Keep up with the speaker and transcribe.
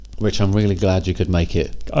Rich, I'm really glad you could make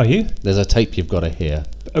it. Are you? There's a tape you've got to hear.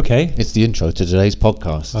 Okay. It's the intro to today's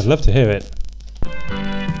podcast. I'd love to hear it.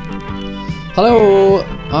 Hello,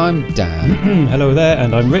 I'm Dan. Hello there,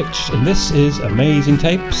 and I'm Rich, and this is Amazing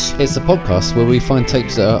Tapes. It's a podcast where we find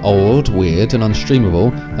tapes that are old, weird, and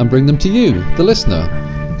unstreamable and bring them to you, the listener.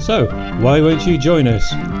 So, why won't you join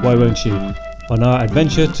us? Why won't you? On our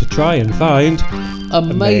adventure to try and find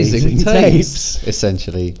Amazing tapes,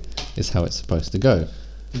 essentially, is how it's supposed to go.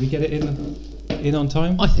 Did we get it in on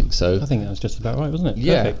time? I think so. I think that was just about right, wasn't it?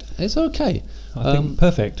 Yeah, Perfect. it's okay. I think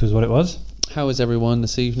perfect was what it was. How is everyone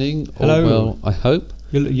this evening? Hello. All well, I hope.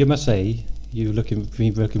 You must say, you've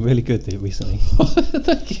been looking really good recently.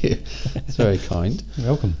 Thank you. It's very kind. You're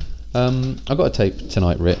welcome. I've got a tape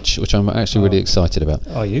tonight, Rich, which I'm actually really excited about.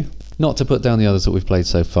 Are you? Not to put down the others that we've played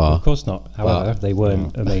so far. Of course not. However, they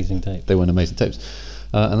weren't amazing tapes. They weren't amazing tapes.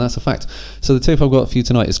 And that's a fact. So the tape I've got for you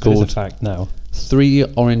tonight is called It's a fact now. 3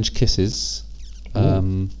 Orange Kisses by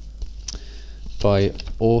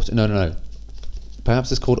No.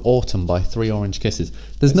 Perhaps it's called Autumn by 3 Orange Kisses.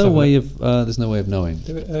 There's no way of knowing.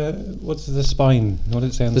 What's the spine? What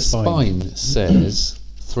did it say on the spine? The spine says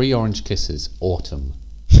 3 Orange Kisses, Autumn.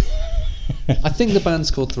 I think the band's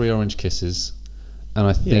called 3 Orange Kisses, and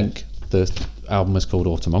I think the album is called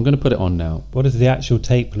Autumn. I'm going to put it on now. What does the actual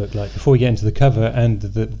tape look like before we get into the cover and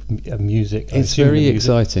the music? It's very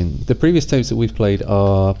exciting. The previous tapes that we've played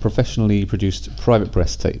are professionally produced private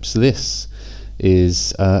press tapes. This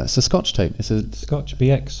is it's a Scotch tape. It's a Scotch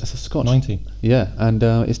BX. It's a Scotch 90. Yeah, and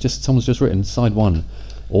it's just someone's just written side 1,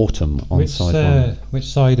 Autumn on side 1. Which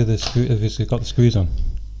side of the screw have it got the screws on?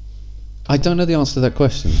 I don't know the answer to that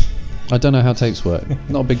question. I don't know how tapes work.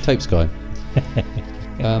 Not a big tapes guy.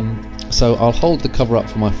 So I'll hold the cover up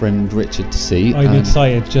for my friend Richard to see. I'm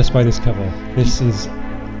excited just by this cover. This is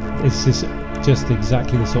just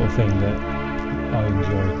exactly the sort of thing that I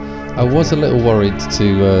enjoy. I was a little worried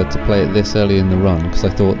to play it this early in the run because I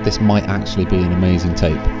thought this might actually be an amazing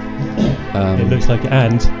tape. It looks like it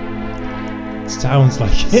and sounds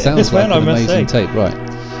like it. Sounds like an amazing tape, right?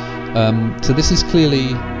 So this is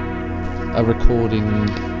clearly a recording.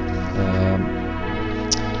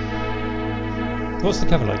 What's the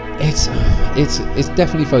cover like? It's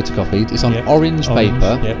definitely photocopied. It's on orange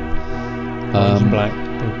paper. Yep. Orange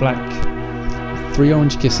and black. 3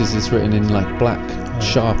 Orange Kisses is written in like black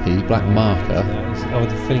Sharpie, black marker.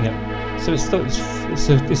 They're filling up. So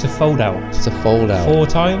it's a fold out. It's a fold out. 4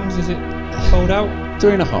 times is it fold out?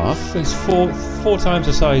 3.5. So it's four times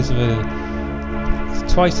the size of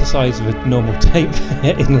twice the size of a normal tape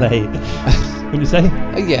inlay. Would you say?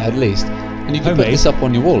 Yeah, at least. And you could put this up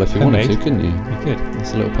on your wall if you wanted to, couldn't you? You could.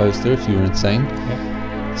 It's a little poster if you were insane.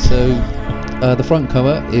 Yep. So the front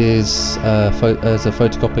cover is a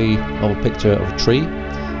photocopy of a picture of a tree.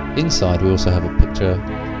 Inside we also have a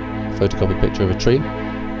photocopy picture of a tree.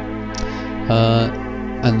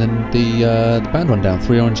 And then the band rundown,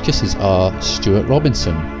 3 Orange Kisses, are Stuart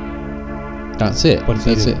Robinson. That's it. What is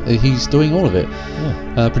he doing? He's doing all of it.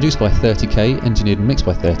 Yeah. Produced by 30K, engineered and mixed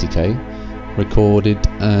by 30K, recorded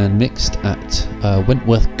and mixed at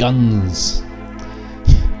Wentworth Guns.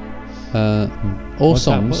 All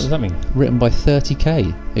songs what does that mean? written by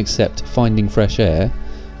 30K, except Finding Fresh Air,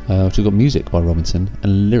 which has got music by Robinson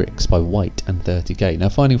and lyrics by White and 30K. Now,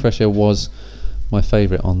 Finding Fresh Air was my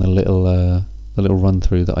favourite on the little run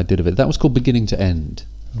through that I did of it. That was called Beginning to End.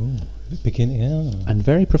 Oh, beginning. Yeah. And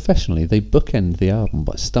very professionally, they bookend the album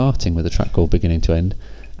by starting with a track called Beginning to End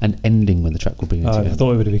and ending with a track called Beginning to End. I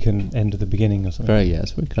thought it would have become end of the beginning or something.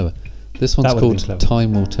 It's very clever. This one's called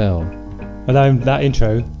Time Will Tell. Well, that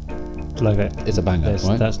intro, love it. It's a banger,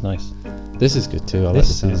 right? That's nice. This is good too. I like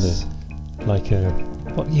the sound of this. Like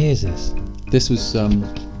what year is this? This was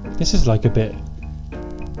This is like a bit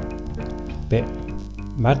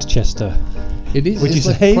Manchester. It is. Would you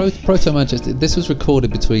like say? Proto Manchester. This was recorded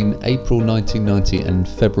between April 1990 and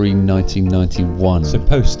February 1991. So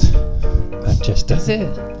post Manchester. That's it.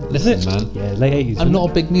 Listen, man. Yeah, late 80s. I'm not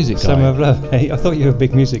a big music guy. Summer of Love. Hey, I thought you were a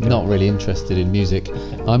big music guy. Not really interested in music.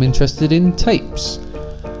 I'm interested in tapes.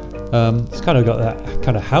 It's kind of got that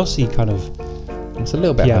kind of housey kind of. It's a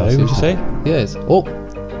little bit housey. Would you say? Yes. Oh.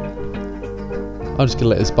 I'm just going to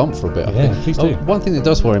let this bump for a bit. Yeah, please do. One thing that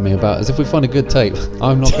does worry me about is if we find a good tape,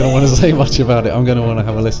 I'm not going to want to say much about it. I'm going to want to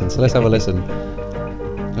have a listen. So let's have a listen.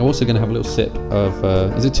 I'm also going to have a little sip of...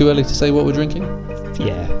 is it too early to say what we're drinking?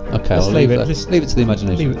 Yeah. Okay, I'll leave it to the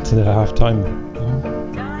imagination. Leave it to the half-time.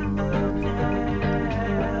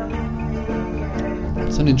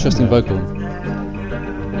 It's an interesting vocal.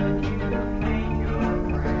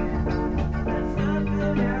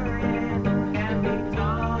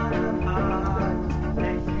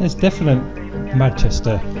 There's definite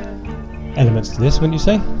Manchester elements to this, wouldn't you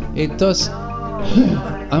say? It does.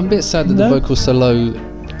 I'm a bit sad that No? the vocal's so low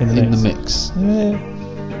in the mix. mix. Yeah.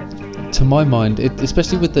 To my mind,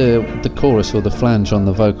 especially with the chorus or the flange on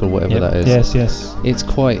the vocal, whatever Yep. that is. Yes.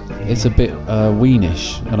 It's a bit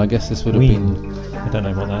weenish, and I guess this would have Ween. been I don't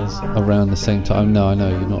know what that is. around the same time. No, I know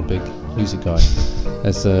you're not a big music guy,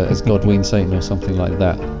 as God Ween Satan or something like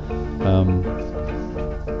that.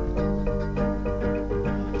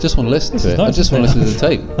 Just want to listen This to is it. nice, I just want to isn't listen to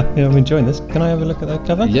the tape. Yeah, I'm enjoying this. Can I have a look at the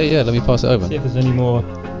cover? Yeah. Let me pass it over. See if there's any more.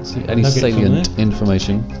 See any nuggets on salient there.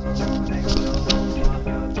 information.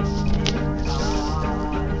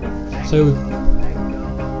 So.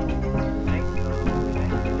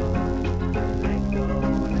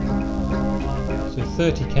 So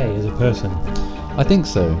 30k as a person. I think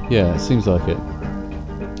so. Yeah, it seems like it.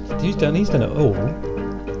 He's done it all.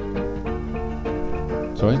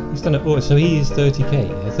 Sorry. He's done it all. So he is 30k.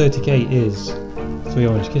 30k is 3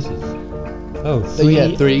 Orange Kisses. Oh,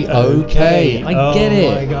 yeah, 3 OK. I get it.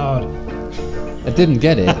 Oh my god. I didn't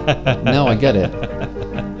get it. Now I get it.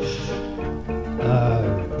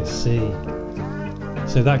 Oh, I see.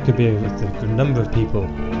 So that could be a number of people.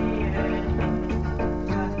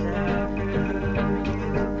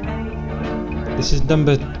 This is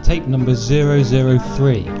tape number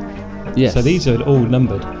 003. Yes. So these are all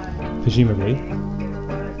numbered, presumably.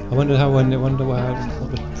 I wonder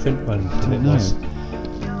what the print one Don't was.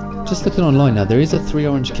 know. Just looking online now, there is a 3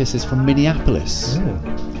 Orange Kisses from Minneapolis, Oh.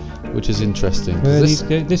 which is interesting. 'cause Where this these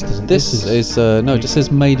go? This doesn't. this is no, it just says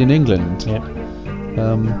made in England. Yeah.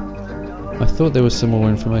 I thought there was some more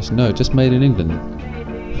information. No, just made in England.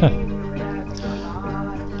 Huh.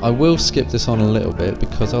 I will skip this on a little bit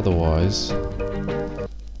because otherwise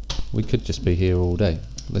we could just be here all day.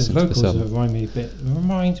 The Listen to this vocals album.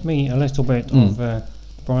 remind me a little bit Mm. of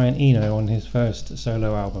Brian Eno on his first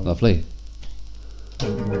solo album. Lovely.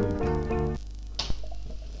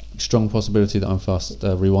 Strong possibility that I'm fast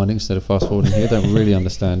rewinding instead of fast forwarding here. Don't really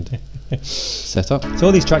understand setup. So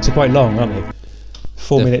all these tracks are quite long, aren't they?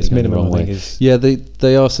 4 Definitely minutes going the minimum, wrong I think way. is. Yeah,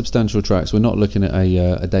 they are substantial tracks. We're not looking at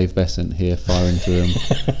a Dave Besant here firing through them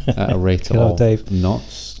at a rate Good old of Dave.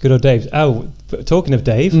 knots. Good old Dave. Oh, talking of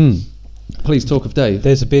Dave, Please talk of Dave.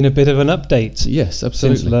 there's been a bit of an update Yes, since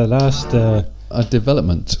absolutely. the last A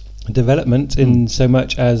development. development, in so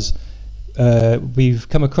much as we've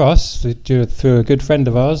come across through a good friend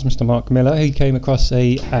of ours, Mr. Mark Miller. He came across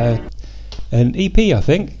an EP, I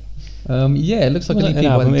think. Yeah, it looks like an Wasn't EP an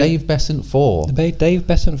by album, Dave Besant 4. The Dave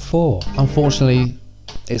Besant 4. Unfortunately,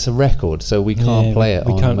 it's a record, so we can't Yeah, play it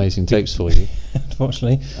we on can't- Amazing Tapes for you.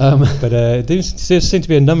 Unfortunately, Um, but there seem to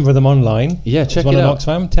be a number of them online. Yeah, check One it an out.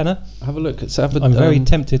 Oxfam tenner. Have a look. Let's have I'm very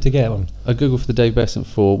tempted to get one. a Google for the Dave Besant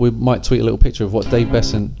 4. We might tweet a little picture of what Dave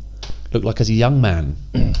Besant looked like as a young man.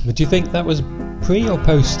 But do you think that was pre or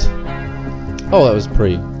post? Oh, that was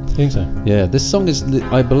pre. I think so. Yeah, this song is,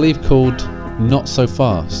 I believe, called Not So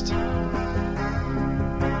Fast.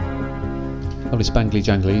 Lovely spangly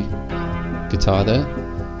jangly guitar there.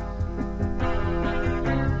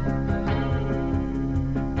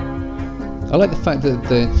 I like the fact that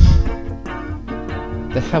they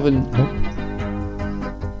haven't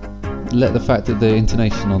let the fact that the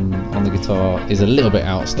intonation on the guitar is a little bit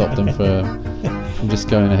out stop them from just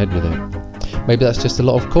going ahead with it. Maybe that's just a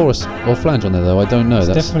lot of chorus or flange on there, though. I don't know. It's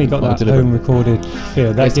That's definitely got might that be deliberate. home recorded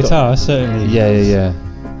feel. That It's got- guitar certainly. Yeah.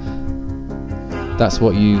 Those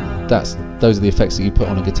are the effects that you put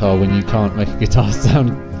on a guitar when you can't make a guitar sound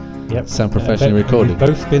Yep. professionally We've recorded.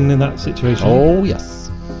 both been in that situation. Oh yes.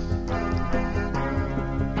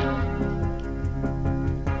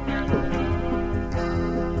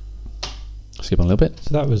 Skip on a little bit.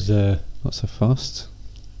 So that was Not so fast.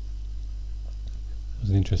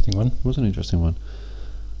 an interesting one. It was an interesting one.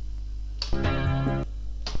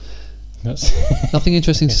 That's Nothing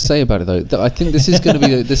interesting to say about it though. I think this is going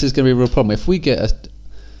to be a real problem. If we get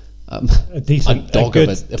a decent,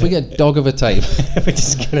 if we get dog of a tape, We're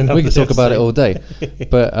just getting we can talk about it all day.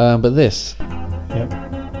 But this. Yep.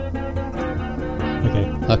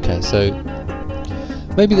 Okay. Okay, so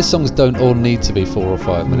maybe the songs don't all need to be 4 or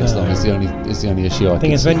 5 minutes No. long. Is the only issue I The thing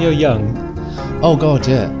can is, see. when you're young, Oh God,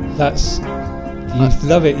 yeah, that's you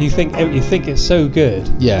love it. You think it's so good.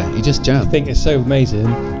 yeah. You just jam. You think it's so amazing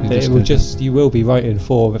that just it will gonna- you will be writing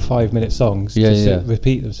 4 or 5 minute songs Yeah, just yeah. that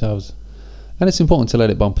repeat themselves. And it's important to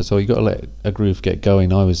let it bump us all. You got to let a groove get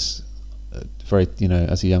going. I was very,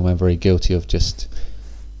 as a young man, very guilty of just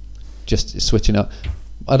switching up.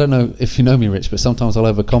 I don't know if you know me, Rich, but sometimes I'll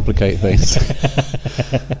overcomplicate things,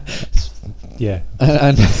 Yeah.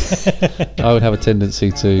 and I would have a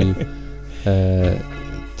tendency to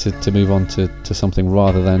to move on to something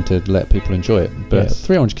rather than to let people enjoy it. But Yes.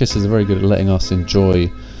 3 Orange Kisses are very good at letting us enjoy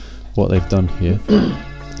what they've done here.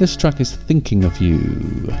 This track is Thinking of You.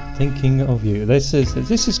 Thinking of You. This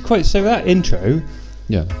is quite, so that intro,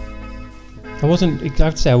 Yeah. I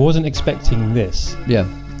have to say I wasn't expecting this. Yeah.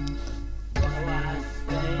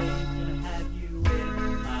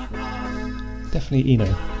 Definitely Eno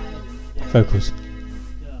vocals.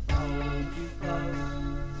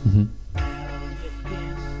 Hmm.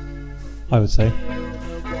 I would say.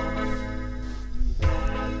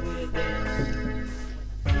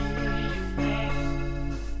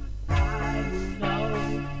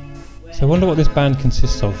 So I wonder what this band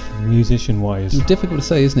consists of, musician-wise. It's difficult to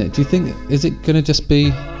say, isn't it? Do you think, is it going to just be,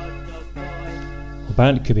 The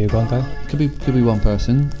band could be a one guy. could be one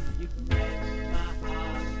person?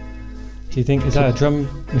 Do you think, is that a drum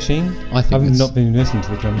machine? I think I've it's- not been listening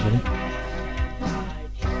to the drums really.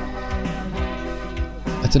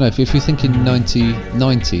 I don't know, if you're thinking 90,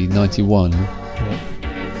 91, Yeah.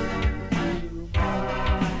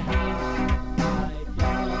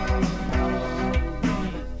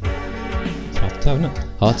 It's hard to tell, isn't it?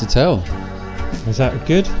 hard to tell. Is that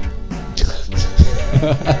good?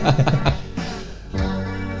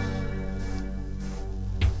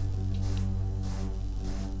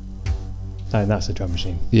 No, that's a drum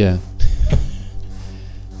machine. Yeah.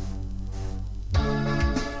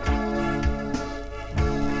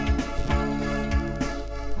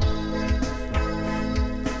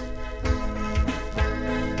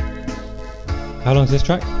 How long is this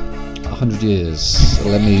track? 100 years.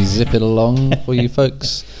 Let me zip it along for you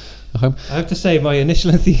folks at home. I have to say, my initial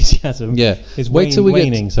enthusiasm Yeah. is Wait till we get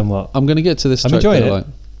waning somewhat. I'm going to get to this I'm track. enjoying that I it.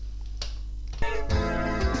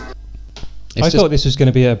 like. I thought this was going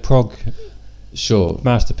to be a prog Sure.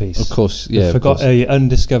 masterpiece. Of course, yeah. of Forgot course. a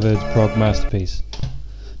undiscovered prog masterpiece.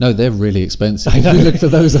 No, they're really expensive. I If you know. look for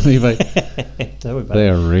those on eBay, Don't worry about they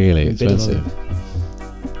it. are really A bit of expensive.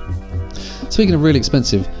 Speaking of really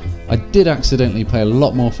expensive, I did accidentally pay a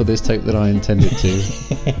lot more for this tape than I intended to.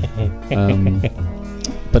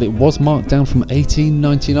 But it was marked down from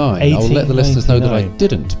 18.99. I'll let the listeners know that I $18.99.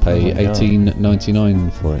 didn't pay Oh my God.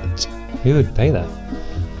 $18.99 for it. Who would pay that?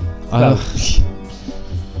 Uh,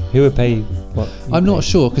 Who would pay what? you I'm not paid?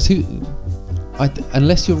 sure, because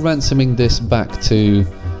unless you're ransoming this back to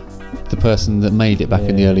the person that made it back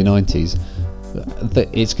in the Yeah. early 90s, that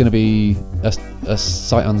it's going to be a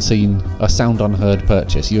sight unseen, a sound unheard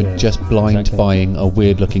purchase. You're Yeah, just blind exactly. buying a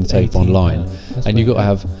weird looking tape £18. online, That's and you've got to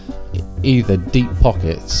weird. have either deep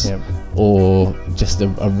pockets Yep. or just a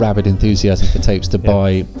rabid enthusiasm for tapes to Yep.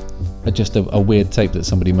 buy just a weird tape that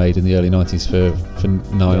somebody made in the early 90s for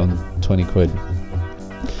nigh on 20 quid.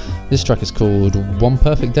 This track is called One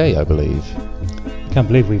Perfect Day, I believe. I can't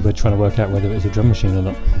believe we were trying to work out whether it was a drum machine or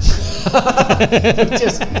not.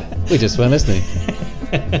 We just weren't listening.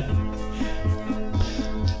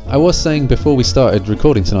 I was saying before we started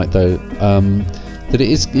recording tonight, though, that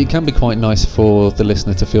it can be quite nice for the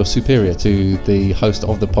listener to feel superior to the host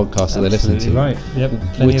of the podcast that they're listening to. Right. Yep.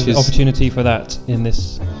 Plenty Which of is- opportunity for that in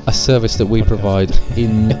this A service that we provide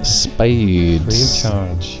in spades. free of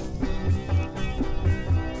charge.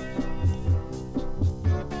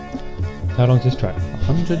 How long is this track?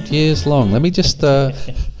 100 years long. Let me just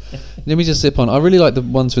zip on. I really like the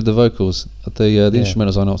ones with the vocals. The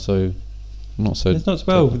instrumentals are not so. It's not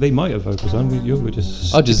well. They might have vocals on. You were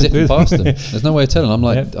just. I'll just zip through past them. them. There's no way of telling. I'm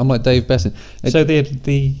like Dave Besson. So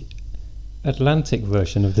the Atlantic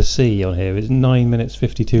version of the Sea on here is 9 minutes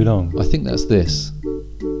 52 long. I think that's this.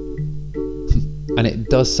 And it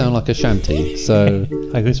does sound like a shanty, so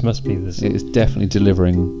Oh, this must be this. it's definitely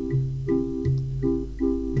delivering.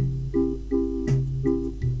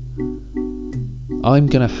 I'm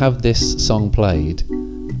going to have this song played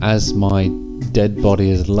as my dead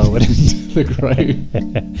body is lowered into the grave.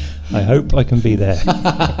 I hope I can be there.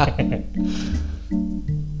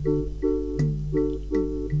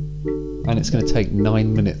 And it's going to take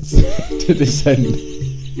 9 minutes to descend.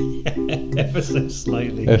 Ever so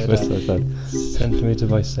slightly. Ever so slightly. Centimetre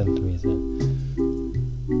by centimetre.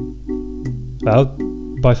 Well,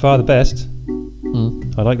 by far the best.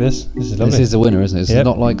 Mm. I like this. This is lovely. This is a winner, isn't it? It's Yep.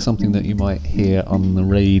 not like something that you might hear on the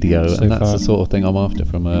radio, So and that's far. the sort of thing I'm after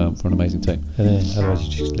from an amazing tape. Otherwise,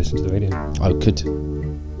 you just listen to the radio. I could.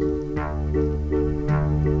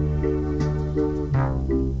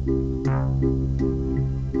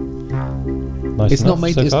 Nice It's enough not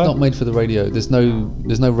made. so It's far. not made for the radio. There's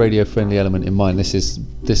no radio friendly element in mine. This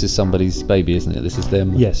is somebody's baby, isn't it? This is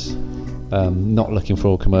them. Yes. Not looking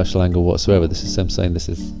for a commercial angle whatsoever. This is them saying this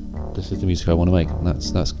is the music I want to make, and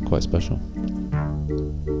that's quite special.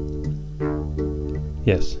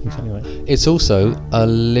 Yes, exactly right. It's also a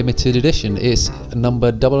limited edition. It's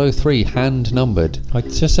number 003, hand numbered. I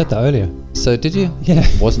just said that earlier. So did you? Yeah.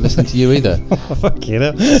 Wasn't listening to you either. Fuck you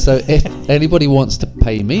know. So if anybody wants to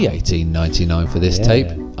pay me $18.99 for this Yeah. tape,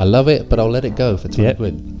 I love it, but I'll let it go for 20 Yep.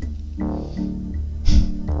 quid.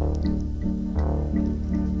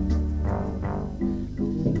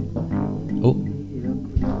 Oh.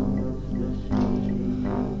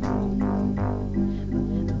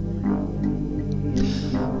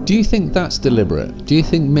 Do you think that's deliberate? Do you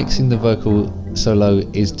think mixing the vocal so low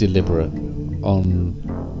is deliberate on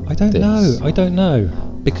I don't this? know. I don't know.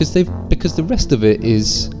 because the rest of it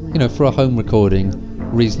is, you know, for a home recording,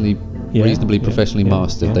 reasonably professionally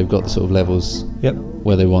mastered. yeah. They've got the sort of levels Yep.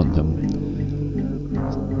 where they want them.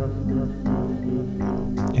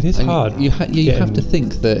 It is And hard. you have getting- to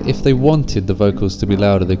think that if they wanted the vocals to be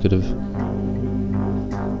louder, they could have.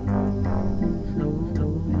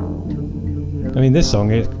 I mean, this song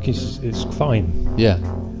it's fine Yeah,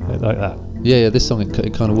 like that. yeah. This song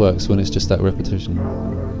it kind of works when it's just that repetition.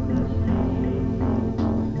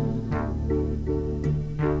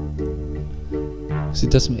 So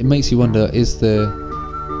it makes you wonder: is there?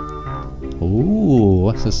 Ooh,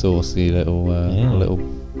 that's a saucy little Yeah. little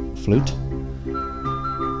flute.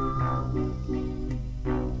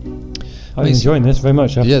 I'm Makes- enjoying this very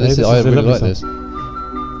much. I have Yeah, to say. I is a really lovely like song. this.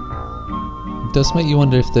 It does make you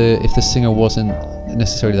wonder if the singer wasn't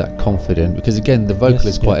necessarily that confident, because again the vocal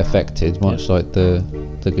Yes, is quite yeah. affected, much like the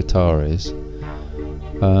guitar is.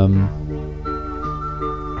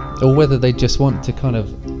 Or whether they just want to kind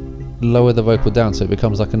of lower the vocal down so it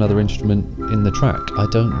becomes like another instrument in the track. I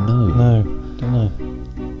don't know. No, don't know.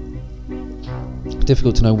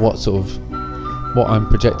 Difficult to know what I'm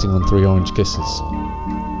projecting on Three Orange Kisses.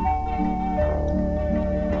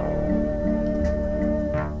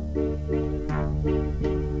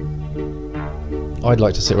 I'd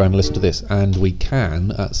like to sit around and listen to this, and we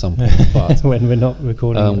can at some point, but when we're not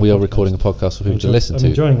recording. we are recording a podcast for people to listen I'm to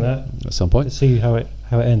enjoying that. at some point. Let's see how it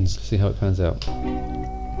ends. See how it pans out.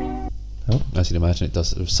 Oh. As you'd imagine, it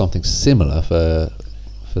does something similar for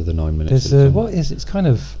the 9 minutes. There's of the what is it's kind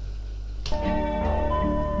of.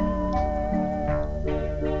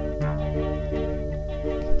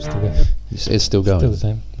 Still going. It's still going. Still the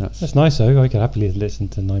same. That's That's nice though. I could happily listen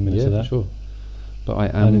to 9 minutes yeah, of that. sure. But I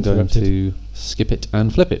am going Uninterrupted. to skip it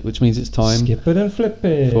and flip it, which means it's time Skip it and flip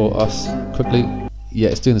it. for us quickly. Yeah,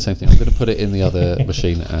 it's doing the same thing. I'm going to put it in the other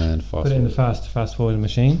machine and fast. Put it in the forward. fast forward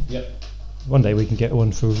machine. Yep, One day we can get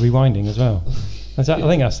one for rewinding as well. I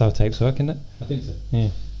think that's how tapes work, isn't it? I think so. Yeah.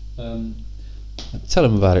 Tell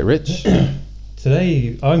them about it, Rich.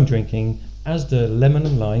 Today I'm drinking Asda Lemon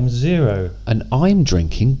and Lime Zero. And I'm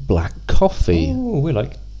drinking black coffee. Oh, we're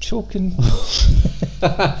like chalk and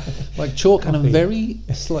Like chalk and a Coffee. very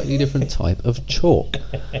slightly different type of chalk.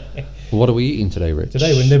 What are we eating today, Rich?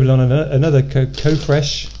 Today we're nibbling on another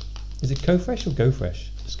Co-Fresh. Is it Co-Fresh or Go Fresh?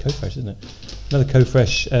 It's Co-Fresh, isn't it? Another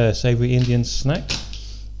Co-Fresh savoury Indian snack.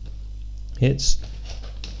 It's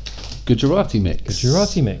Gujarati mix.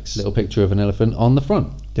 Gujarati mix. Little picture of an elephant on the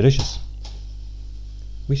front. Delicious.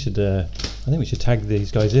 We should. I think we should tag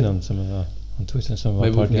these guys in on some of our on Twitter and some of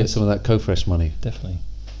Maybe our we podcasts. can get some of that Co-Fresh money. Definitely,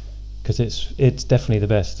 because it's definitely the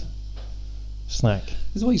best snack.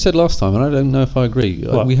 This is what you said last time, and I don't know if I agree.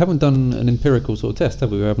 What? We haven't done an empirical sort of test,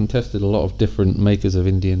 have we? We haven't tested a lot of different makers of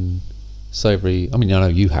Indian savoury. I mean, I know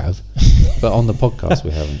you have, but on the podcast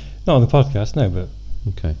we haven't. Not on the podcast, no, but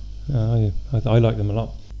Okay. I like them a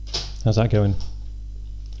lot. How's that going?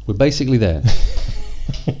 We're basically there.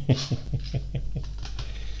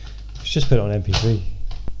 Just put it on MP3.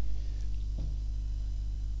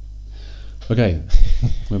 Okay,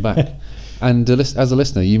 we're back. And as a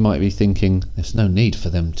listener, you might be thinking, there's no need for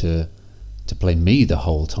them to play me the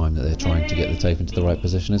whole time that they're trying to get the tape into the right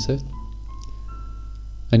position, is it?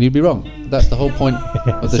 And you'd be wrong. That's the whole point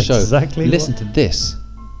of the That's show. exactly Listen to this.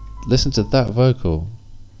 Listen to that vocal.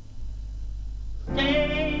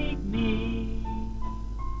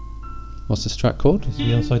 What's this track called? This is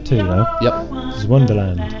the on-side 2 now. Yep. This is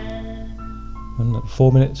Wonderland.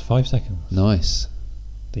 4 minutes 5 seconds. Nice.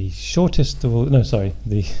 The shortest of all. No, sorry,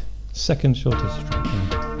 the second shortest track.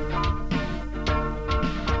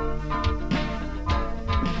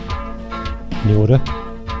 New order.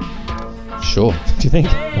 Sure. Do you think?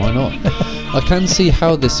 Why not? I can see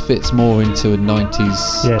how this fits more into a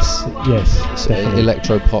 90s Yes. Definitely.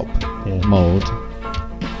 electro pop Yeah. mould.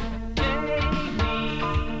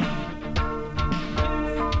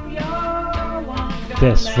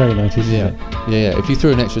 Yes, very 90s. Isn't Yeah. Yeah. If you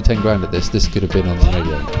threw an extra 10 grand at this could have been on the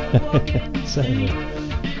radio. it? Certainly.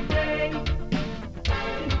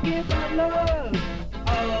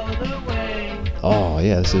 Oh,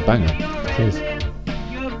 yeah, this is a banger. Cheers.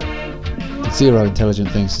 Zero intelligent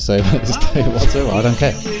things to say about this day whatsoever. I don't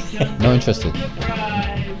care. Not interested.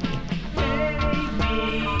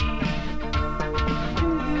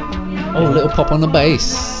 Oh, a little pop on the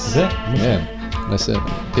bass. Is it? Yeah. Let's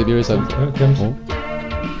keep your ears open. Here it comes.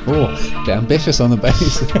 Oh, get ambitious on the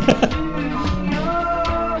bass.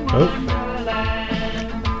 Oh.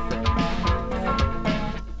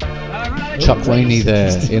 Chuck Rainey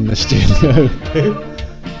there in the studio.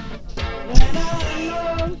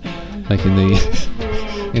 Making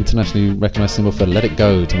the internationally recognised symbol for Let It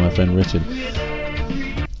Go to my friend Richard.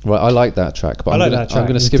 Right, I like that track, but I'm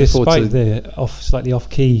going to skip it forward to the slightly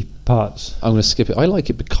off-key parts. I'm going to skip it. I like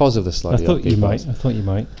it because of the slightly off-key parts. I thought you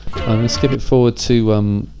might. I'm going to skip it forward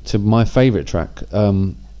to my favourite track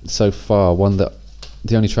so far.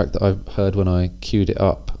 The only track that I heard when I queued it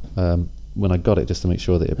up when I got it, just to make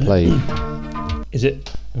sure that it played. Is it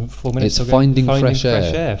 4 minutes? It's Finding Fresh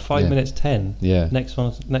Air. 5 minutes 10. Yeah. Next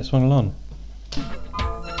one along.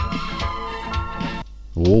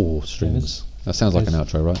 Oh, strings. That sounds like an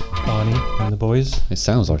outro, right? Barney and the boys. It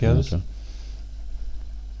sounds like an outro.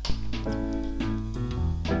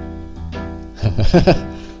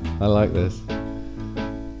 I like this.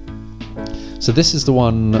 So this is the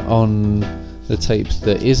one on the tape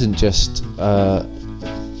that isn't just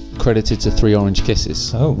credited to 3 Orange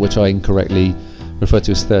Kisses, which I incorrectly referred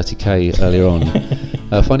to as 30k earlier on.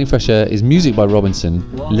 Finding Fresh Air is music by Robinson,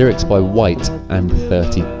 lyrics by White, and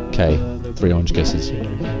 30k, 3 Orange Kisses.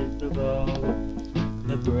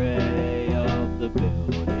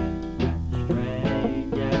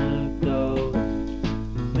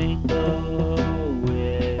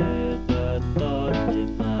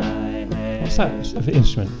 What's that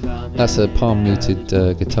instrument? That's a palm muted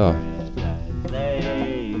guitar.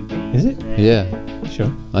 Is it? Yeah.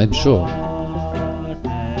 Sure. I'm sure.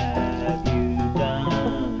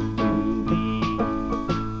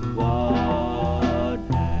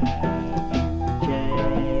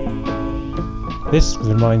 This song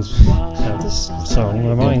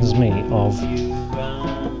reminds me of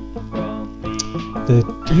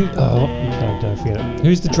don't forget it.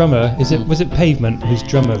 Who's the drummer? Was it Pavement whose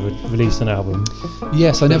drummer released an album?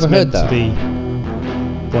 Yes, I never heard that. To be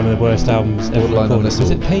one of the worst albums ever recorded. Was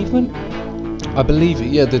it Pavement? I believe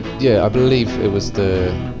it. Yeah, I believe it was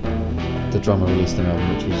the drummer released an album,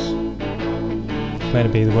 which was meant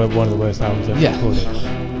to be one of the worst albums ever recorded.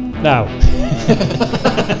 Now,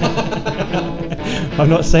 I'm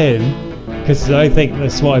not saying, because I think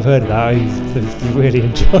that's what I've heard of that. I've really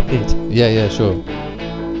enjoyed it. Yeah, sure.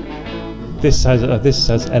 This has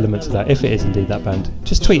elements of that. If it is indeed that band,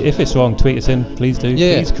 just tweet. If it's wrong, tweet us in. Please do.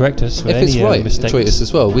 Yeah. Please correct us for if any it's right, mistakes. Tweet us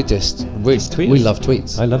as well. We love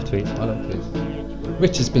tweets. I love tweets.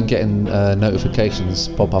 Rich has been getting notifications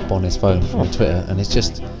pop up on his phone from Twitter, and it's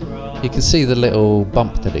just, you can see the little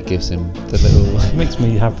bump that it gives him. The little it makes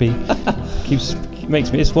me happy.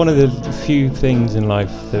 Makes me. It's one of the few things in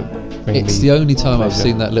life that bring me. It's the only time pleasure. I've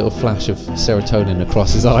seen that little flash of serotonin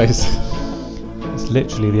across his eyes. It's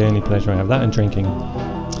literally the only pleasure I have. That and drinking.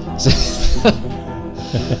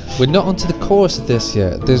 We're not onto the chorus of this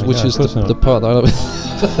yet, which is the part that I love.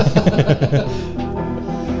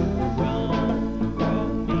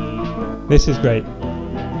 This is great.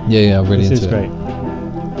 Yeah, I'm really into it. This is great.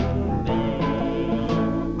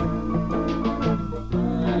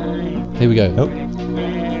 Here we go. Oh.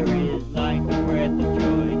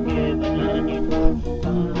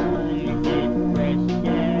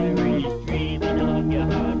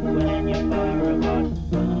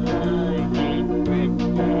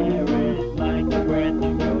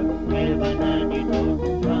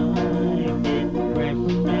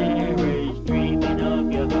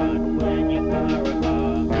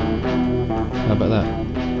 How about that?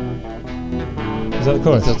 Is that the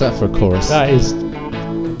chorus? That's that for a chorus. That is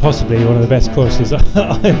possibly one of the best choruses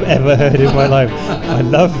I've ever heard in my life. I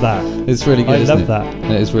love that. It's really good. I love that.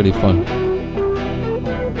 It is really fun.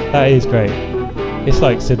 That is great. It's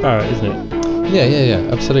like Syd Barrett, isn't it? Yeah,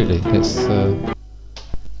 absolutely. It's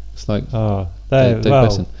like Dave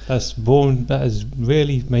Besson. That's warm. That has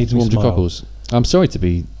really made me smile. Cockles. I'm sorry to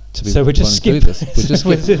be. So we're just skip this.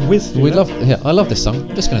 We're just skip. I love this song.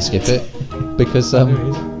 I'm just going to skip it because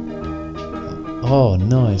oh,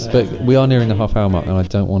 nice. But we are nearing the half-hour mark, and I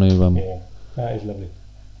don't want to. Yeah, that is lovely.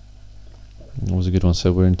 That was a good one.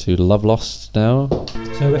 So we're into Love Lost now.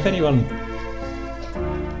 So if anyone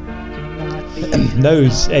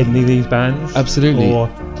knows any of these bands, absolutely, or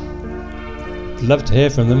love to hear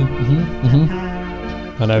from them.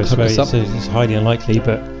 I know it's highly unlikely,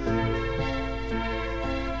 but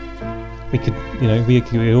we could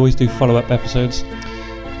always do follow-up episodes.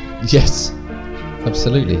 Yes.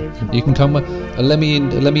 absolutely. You can come. Let me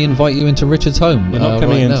invite you into Richard's home. You're not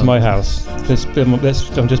coming right into now. my house. I'm just putting We'll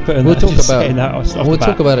that. talk just about. saying that off We'll the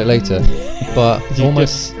talk bat. about it later. But You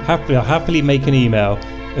almost. I'll happily make an email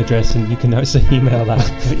address, and you can also email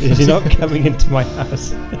that. You're not coming into my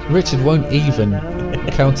house. Richard won't even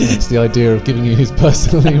countenance the idea of giving you his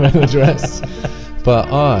personal email address.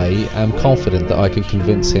 But I am confident that I can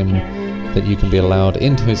convince him that you can be allowed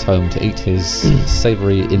into his home to eat his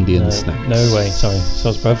savoury Indian snacks. No way. Sorry,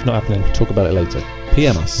 Sosbro, not happening. Talk about it later.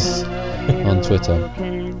 PM us on Twitter.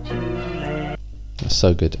 That's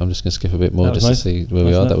so good. I'm just going to skip a bit more That was just to nice. see where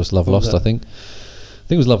we Wasn't are. it? That was Love What was Lost, that? I think. I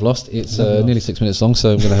think it was Love Lost. It's Love nearly Lost. 6 minutes long,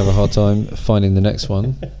 so I'm going to have a hard time finding the next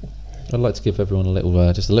one. I'd like to give everyone a little,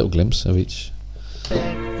 just a little glimpse of each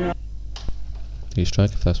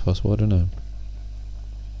track, if that's possible. I don't know.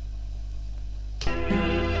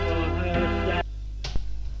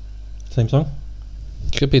 Same song?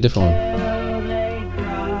 Could be a different one.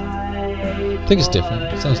 I think it's different.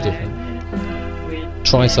 It sounds different.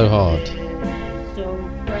 Try So Hard.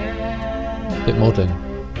 Bit modern.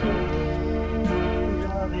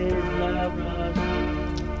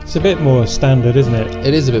 It's a bit more standard, isn't it?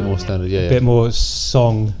 It is a bit more standard, yeah. A bit more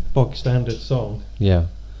song, bog standard song. Yeah.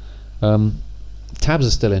 Tabs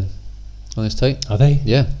are still in on this tape. Are they?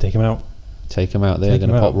 Yeah. Take them out. Take them out. They're Take going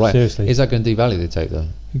to 'em pop out, right. seriously. Is that going to devalue the tape though?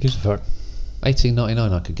 Who gives a fuck?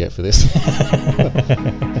 $18.99 I could get for this.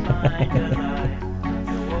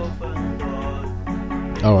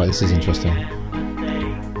 All right, this is interesting.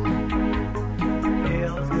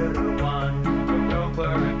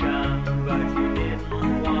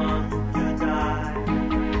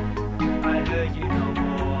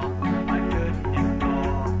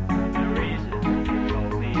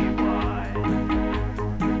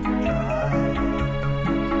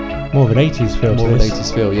 More of an 80s feel More to of an this.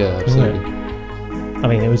 80s feel, yeah, Isn't it? absolutely. I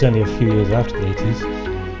mean, it was only a few years after the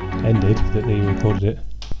 80s ended that they recorded it.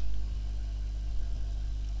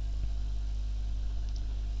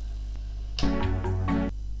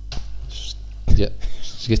 Yep,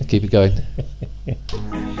 just keep it going.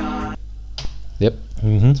 Yep,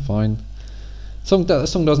 Mm-hmm. it's fine. The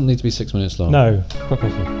song doesn't need to be 6 minutes long. No, quite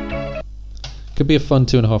possibly. Could be a fun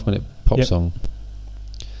 2.5 minute pop Yep. song.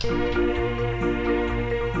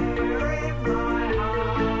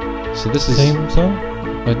 So this is. Same song?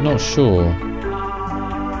 I'm not sure.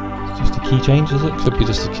 It's just a key change, is it? Could be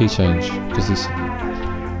just a key change because these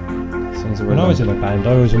songs are When I was in a band,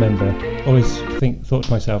 I always thought to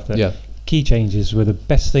myself that Yeah. key changes were the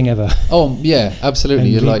best thing ever. Oh yeah, absolutely.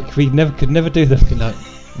 And You're like we could never do them.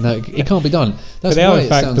 no, it can't be done. That's But they why are in it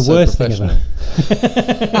fact sounds the worst so thing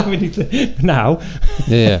professional. ever. We need to- now.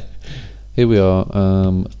 Yeah. Here we are.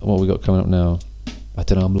 What we got coming up now? I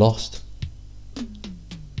don't know. I'm lost.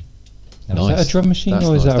 Is that a drum machine That's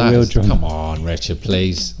or is nice. that a real drum? Come on, Richard,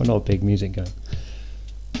 please. We're not a big music guy.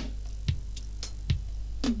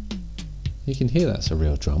 You can hear that's a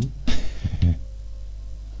real drum.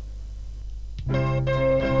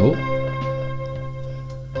 Oh,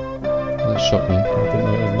 that shocked me.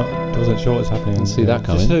 I wasn't sure what was happening. Didn't see that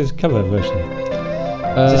coming. Just a cover version. Is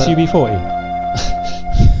Uh, this UB40?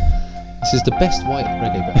 This is the best white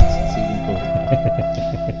reggae band since even called.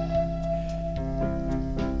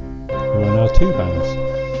 There are now two bands.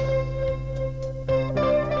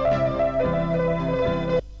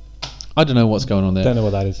 I don't know what's going on there. Don't know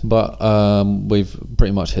what that is. But we've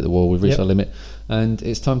pretty much hit the wall. We've reached Yep. our limit, and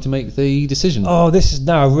it's time to make the decision. Oh, this is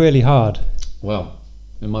now really hard. Well,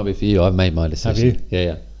 it might be for you. I've made my decision. you?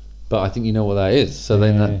 Yeah. But I think you know what that is. So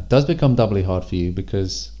then Yeah. that does become doubly hard for you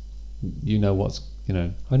because you know what's,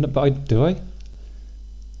 Do I?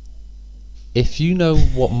 If you know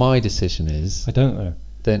what my decision is, I don't know.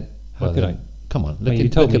 then How well, could then, come on, Well, look, you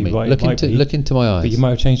look told at me me. what it Look might into be, look into my eyes. But you might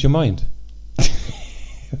have changed your mind.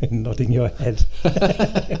 Nodding your head.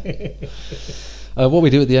 What we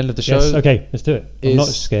do at the end of the show Yes, okay, let's do it. I'm not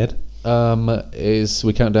is- scared. is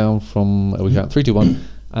we count down from we count 3, 2, 1,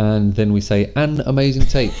 and then we say an amazing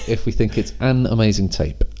tape if we think it's an amazing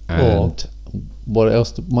tape. And what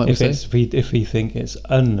else might we say? If we think it's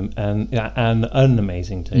an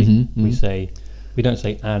unamazing tape, Mhm, we mhm. say we don't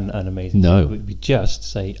say an unamazing No. tape. We just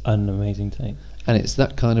say an amazing tape. And it's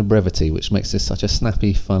that kind of brevity which makes this such a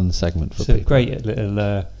snappy, fun segment for It's a people. great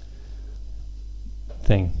little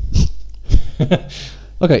thing.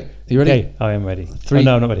 Okay, you ready? Okay, I am ready. Three-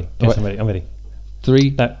 No, I'm not ready. Yes, Alright. I'm ready. I'm ready.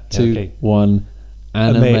 3, No, 2, okay. 1.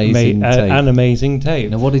 An amazing tape. An amazing tape.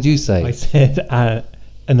 Now, what did you say? I said an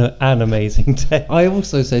amazing tape. I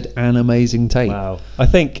also said an amazing tape. Wow. I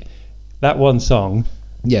think that one song,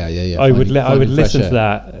 Yeah. I would Finding Fresh listen to Air.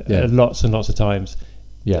 that Yeah. lots and lots of times.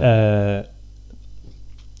 Yeah.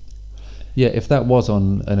 Yeah, if that was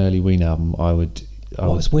on an early Ween album, I would.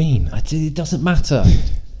 What's Ween? It doesn't matter.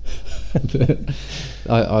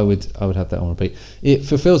 I would have that on repeat. It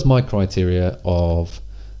fulfills my criteria of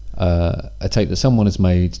a tape that someone has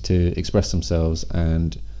made to express themselves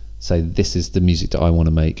and say, this is the music that I want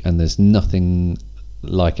to make, and there's nothing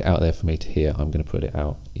like it out there for me to hear. I'm going to put it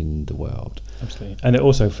out in the world. Absolutely. And it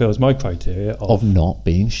also fills my criteria of not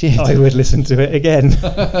being shit. I would listen to it again.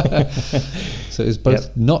 So it's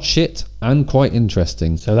both not shit and quite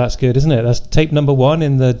interesting. So that's good, isn't it? That's tape number 1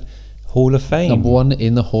 in the Hall of Fame. Number 1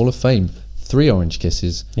 in the Hall of Fame. 3 Orange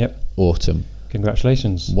Kisses. Yep. Autumn.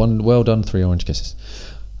 Congratulations. Well done, 3 Orange Kisses.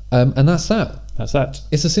 And that's that. That's that.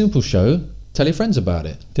 It's a simple show. Tell your friends about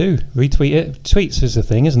it. Do retweet it. Tweets is the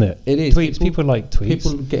thing, isn't it? It is. Tweets. People like tweets.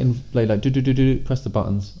 People getting like do press the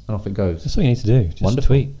buttons and off it goes. That's all you need to do. Just Wonderful.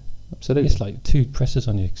 tweet. Absolutely. It's like 2 presses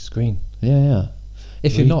on your screen. Yeah.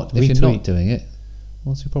 If you're not doing it,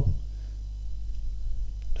 what's your problem?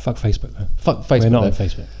 Fuck Facebook, though. Fuck Facebook. We're not on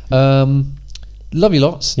Facebook. Love you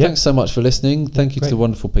lots. Yep. Thanks so much for listening. Thank you Great. to the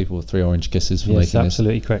wonderful people with 3 Orange Kisses for Yes, making this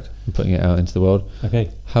absolutely correct. and putting it out into the world.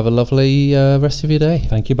 Okay. Have a lovely rest of your day.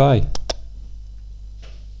 Thank you. Bye.